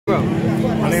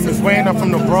My name is Wayne. I'm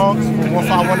from the Bronx, from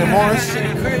 151 in Morris.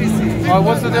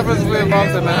 What's the difference between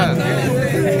Bronx and Manhattan?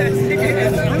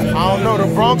 I don't know. The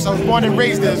Bronx, I was born and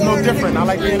raised there. It's no different. I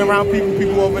like being around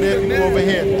people over there, people over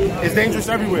here. It's dangerous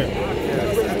everywhere.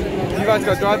 You guys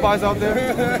got drive-bys out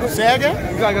there? Say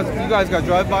again? You guys got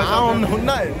drive-bys I don't know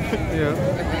nothing. Yeah.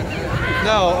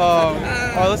 Now, all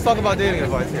right, let's talk about dating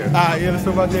advice here. Yeah, let's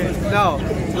talk about dating. Now,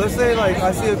 let's say like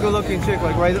I see a good-looking chick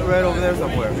like right over there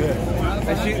somewhere. Yeah.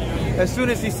 And she, as soon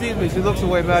as she sees me, she looks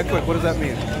away mad quick. What does that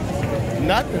mean?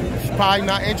 Nothing. She's probably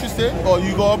not interested, or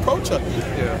you go approach her.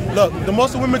 Yeah. Look, the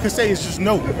most a woman can say is just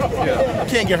no. Yeah. You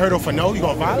can't get hurt off for no. You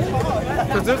gonna violate?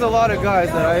 Because there's a lot of guys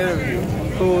that I interview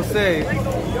who will say,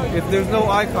 if there's no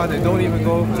eye contact, don't even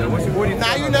go over there. What do you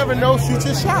Now you never know. Shoot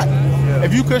your shot. Yeah.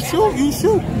 If you can shoot, you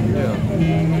shoot. Yeah.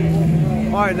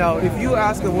 All right. Now, if you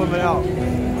ask a woman out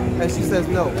and she says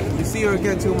no, you see her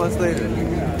again 2 months later,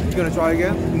 you gonna try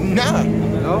again? Nah.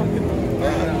 No.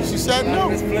 Yeah. She said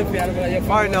no.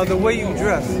 All right. Now, the way you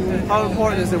dress, how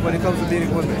important is it when it comes to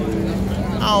dating women?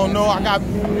 I don't know. I got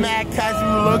mad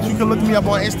casual looks. You can look me up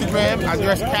on Instagram. I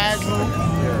dress casual.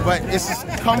 But it's just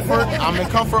comfort. I'm in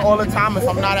comfort all the time if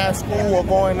I'm not at school or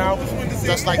going out,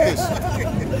 just like this.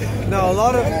 Now, a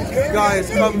lot of guys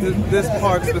come to this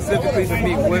park specifically to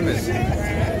meet women.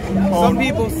 Some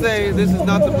people say this is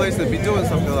not the place to be doing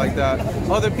something like that.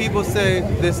 Other people say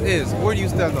this is. Where do you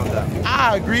stand on that?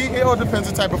 I agree. It all depends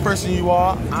the type of person you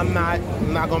are. I'm not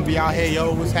going to be out here,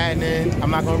 yo, what's happening?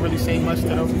 I'm not going to really say much to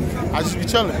them. I just be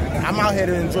chilling. I'm out here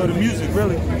to enjoy the music,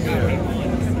 really. Yeah.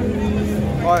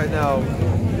 All right, now.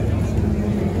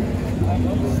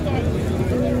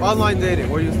 Online dating,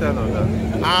 where do you stand on that?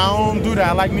 I don't do that.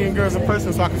 I like meeting girls in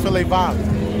person so I can feel their vibe.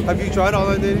 Have you tried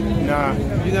online dating? Nah.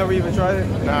 You never even tried it?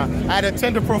 Nah. I had a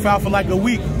Tinder profile for like a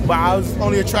week, but I was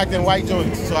only attracting white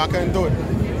joints, so I couldn't do it.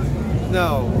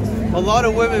 No. A lot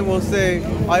of women will say,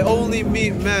 I only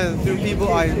meet men through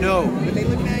people I know.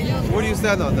 Where do you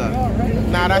stand on that?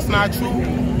 Nah, that's not true.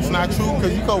 It's not true,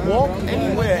 because you can walk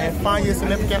anywhere and find your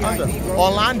significant other.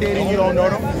 Online dating, you don't know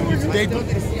them. You just date them.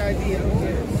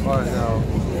 All right, now.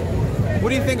 What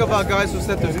do you think about guys who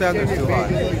set their standards too high?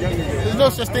 There's no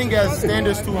such thing as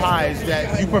standards too high. It's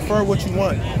that you prefer what you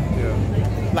want. Yeah.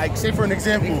 Like, say for an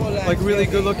example. Like really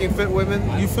good-looking fit women?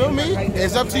 You feel me?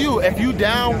 It's up to you. If you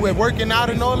down with working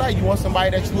out and all that, you want somebody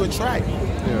that you attract.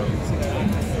 Yeah.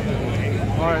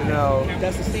 All right, now.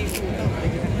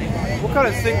 What kind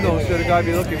of signals should a guy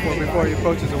be looking for before he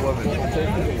approaches a woman?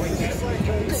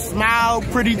 Smile,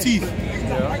 pretty teeth.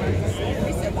 Yeah.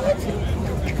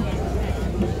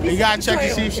 You gotta check to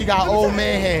see if she got old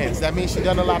man hands. That means she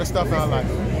done a lot of stuff in her life.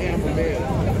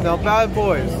 Now, bad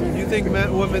boys. Do you think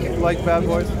women like bad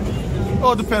boys?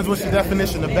 Oh, it depends what's your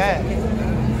definition of bad.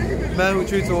 Man who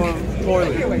treats a woman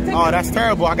poorly. Oh, that's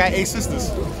terrible. I got 8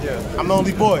 sisters. Yeah. I'm the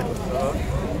only boy.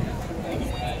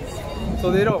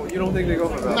 So you don't think they go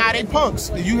for that? Nah, they punks.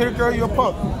 If you hit a girl, you're a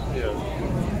punk. Yeah.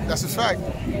 That's a fact.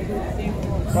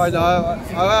 All right, now,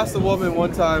 I asked a woman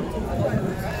one time,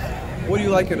 what do you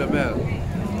like in a man?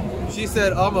 She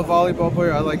said, I'm a volleyball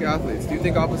player, I like athletes. Do you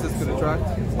think opposites could attract?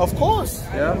 Of course.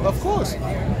 Yeah? Of course. All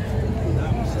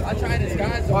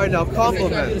right, now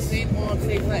compliments.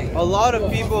 A lot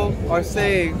of people are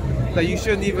saying that you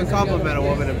shouldn't even compliment a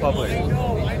woman in public.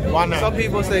 Why not? Some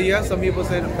people say yes, some people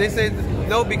say no. They say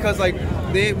no because like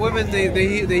women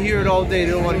hear it all day,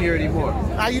 they don't want to hear it anymore.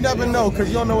 Now you never know, because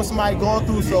you don't know what somebody going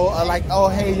through. So like, oh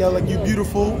hey, yo, like you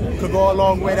beautiful, could go a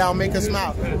long way down, make her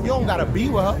smile. You don't gotta be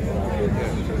with her.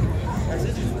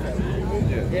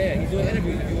 Yeah, he's doing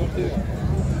interviews if you want to.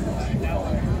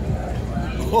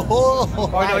 Oh,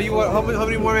 right, now you want, how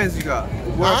many more minutes you got?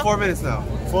 We're at 4 minutes now.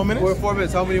 4 minutes? We're at 4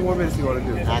 minutes. How many more minutes do you want to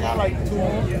do? I got like 2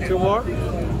 more. 2 more?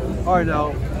 All right,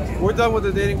 now we're done with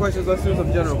the dating questions. Let's do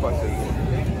some general questions.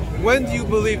 When do you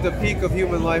believe the peak of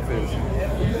human life is?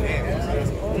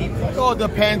 It all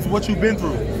depends what you've been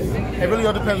through. It really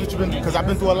all depends what you've been through, because I've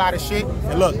been through a lot of shit.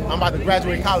 And look, I'm about to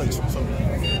graduate college, so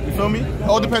you feel me? It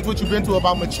all depends what you've been through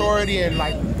about maturity and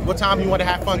like what time you want to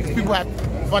have fun. Because people have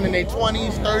fun in their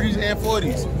 20s, 30s, and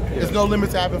 40s. There's no limit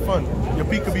to having fun. Your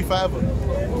peak could be forever.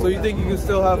 So you think you can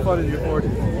still have fun in your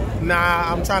 40s?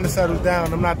 Nah, I'm trying to settle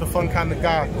down. I'm not the fun kind of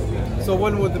guy. So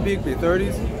when would the peak be?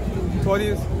 30s?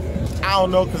 20s? I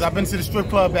don't know, because I've been to the strip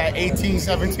club at 18,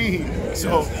 17.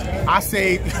 So I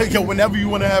say, yo, whenever you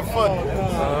want to have fun.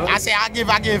 I say I give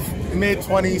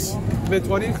mid-20s.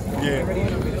 Mid-20s? Yeah.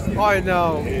 All right,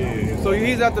 now, so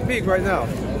he's at the peak right now.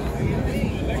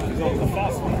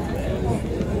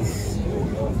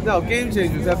 Now, game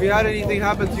changers. Have you had anything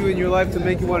happen to you in your life to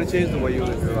make you want to change the way you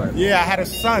live your life? Yeah, I had a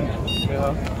son.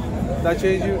 Yeah. That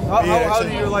changed you? How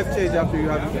did your life change after you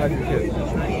had your kid?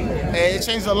 And it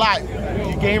changed a lot.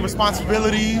 You gain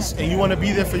responsibilities, and you want to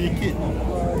be there for your kid.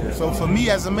 So for me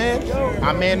as a man,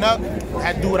 I man up,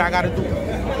 I do what I got to do.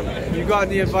 You got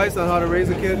any advice on how to raise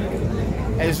a kid?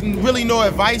 There's really no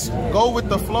advice. Go with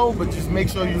the flow, but just make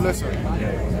sure you listen.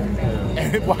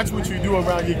 And watch what you do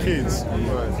around your kids.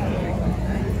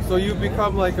 Right. So you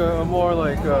become like a more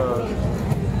like you're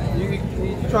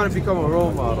trying to become a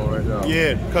role model right now.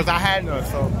 Yeah, because I had none.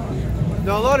 So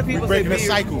now a lot of people say breaking a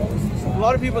cycle. A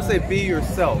lot of people say be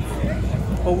yourself.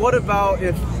 But what about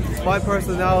if my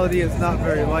personality is not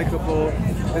very likable?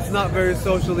 It's not very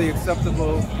socially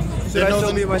acceptable. Should I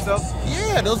still be myself?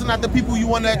 Yeah, those are not the people you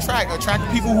want to attract. Attract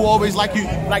the people who always like you.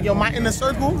 Like your my inner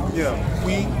circle. Yeah.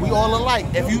 We all alike.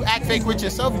 If you act fake with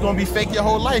yourself, you're gonna be fake your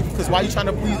whole life. Because why are you trying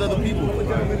to please other people?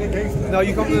 Now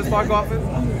you come to this park often?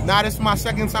 Nah, this is my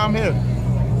second time here.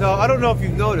 No, I don't know if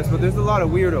you've noticed, but there's a lot of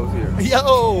weirdos here.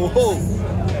 Yo,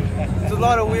 There's a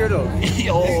lot of weirdos.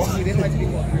 yo.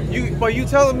 But you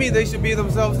telling me they should be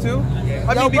themselves too?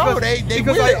 I Yo, mean, because, bro, they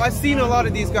because weird. I've seen a lot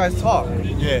of these guys talk.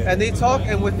 Yeah. And they talk,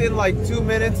 and within like 2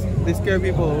 minutes, they scare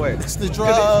people away. It's the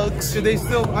drugs. Should they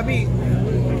still? I mean,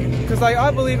 because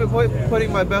I believe in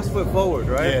putting my best foot forward,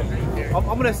 right? Yeah. I'm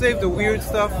gonna save the weird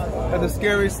stuff and the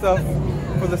scary stuff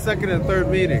for the second and third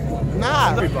meeting.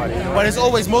 Nah, Everybody. but it's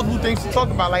always multiple things to talk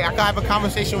about. Like I can have a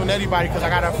conversation with anybody because I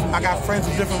got friends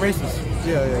of different races.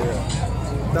 Yeah.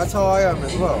 That's how I am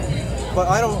as well. But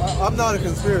I'm not a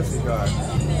conspiracy guy.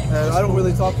 And I don't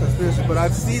really talk conspiracy, but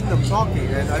I've seen them talking,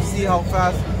 and I see how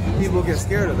fast people get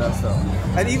scared of that stuff.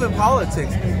 And even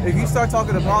politics. If you start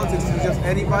talking to politics to just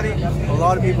anybody, a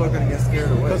lot of people are going to get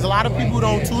scared away. Because a lot of people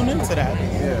don't tune into that.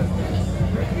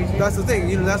 Yeah. That's the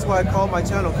thing. That's why I call my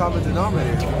channel Common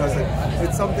Denominator, because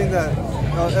it's something that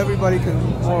everybody can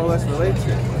more or less relate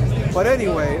to. But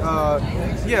anyway,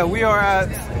 yeah, we are at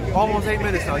almost 8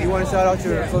 minutes now. You want to shout out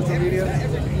your social media?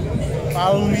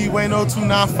 Follow me,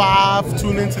 Wayno295.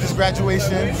 Tune into this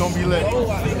graduation. It's gonna be lit.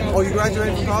 Oh, you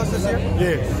graduated from college this year?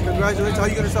 Yeah. Congratulations. How are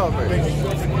you gonna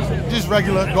celebrate? Just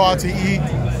regular. Go out to eat.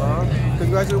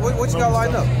 Congratulations. What you got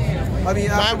lined up? I mean,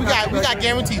 Man, we got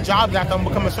guaranteed jobs after I'm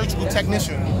becoming a surgical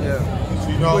technician. Yeah. So,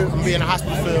 you know, I'm be in the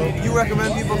hospital field. You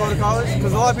recommend people go to college?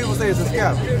 Because a lot of people say it's a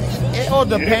scam. It all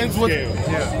depends. What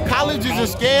Yeah. college is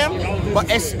a scam, but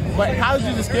college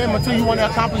is a scam until you want to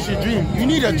accomplish your dream. You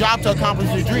need a job to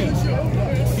accomplish your dreams.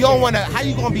 You don't want to. How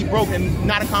you gonna be broke and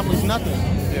not accomplish nothing?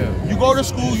 Yeah. You go to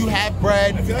school, you have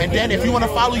bread, and then if you want to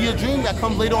follow your dream, that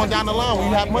comes later on down the line when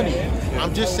you have money.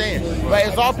 I'm just saying. But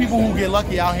it's all people who get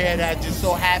lucky out here that just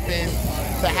so happen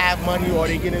to have money or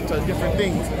they get into different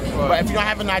things. But if you don't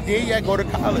have an idea yet, go to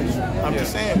college. I'm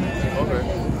just saying. Okay.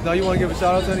 Now you want to give a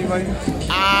shout out to anybody?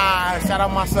 Shout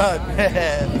out my son.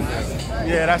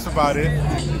 Yeah, that's about it.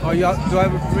 Oh, do I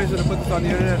have permission to put this on the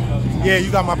internet? Yeah,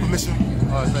 you got my permission.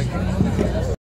 All right, thank you.